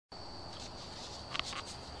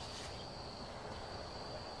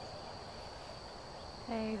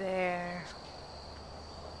Hey there,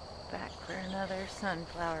 back for another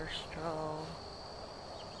sunflower stroll.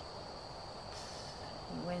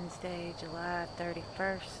 It's Wednesday, July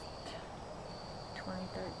 31st,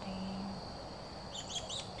 2013.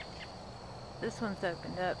 This one's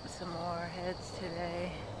opened up some more heads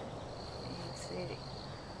today. You can see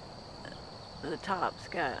the top's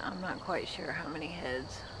got, I'm not quite sure how many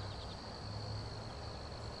heads.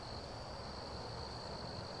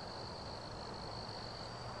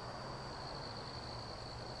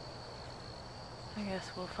 I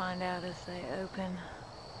guess we'll find out as they open.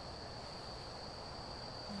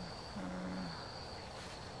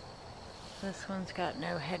 This one's got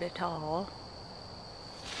no head at all.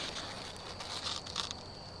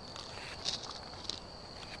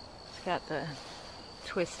 It's got the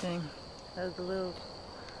twisting of the little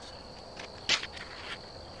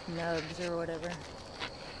nubs or whatever.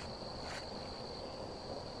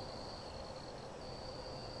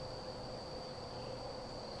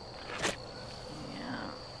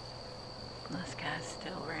 This guy's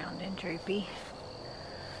still round and droopy.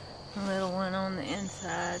 The little one on the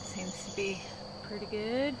inside seems to be pretty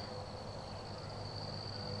good.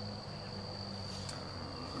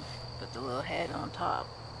 But the little head on top,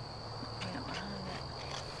 right behind it.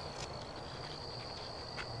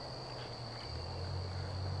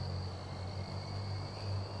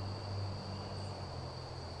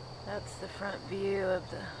 That's the front view of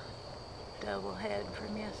the double head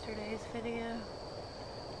from yesterday's video.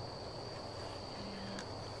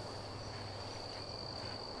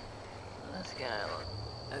 This guy will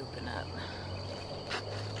open up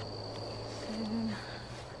soon.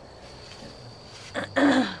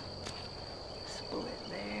 Split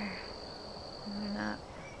there. And up.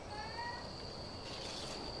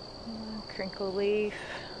 Crinkle leaf.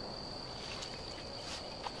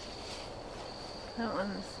 That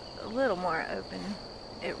one's a little more open.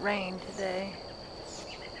 It rained today.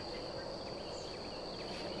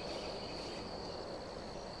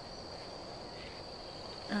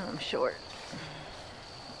 I'm short.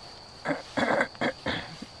 Yeah.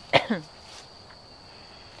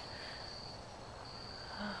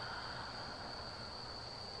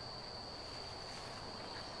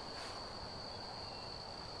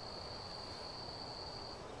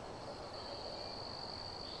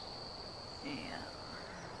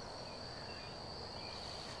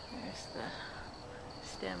 There's the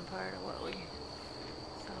stem part of what we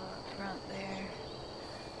saw up front there.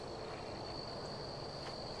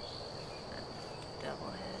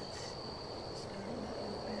 Double heads starting to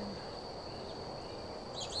open.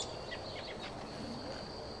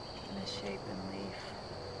 Misshapen leaf.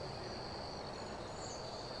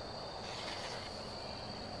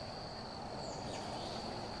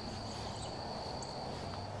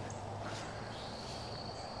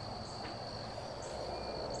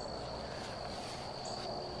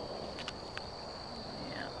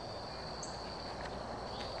 Yeah.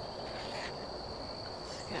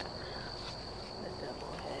 It's got the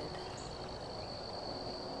double head.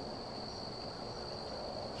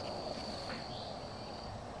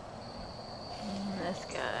 And this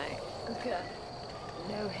guy has got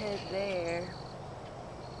no head there,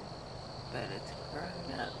 but it's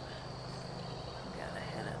grown up. Got a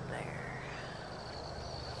head up there.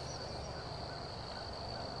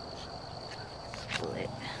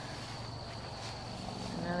 Split.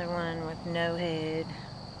 Another one with no head.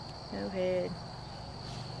 No head.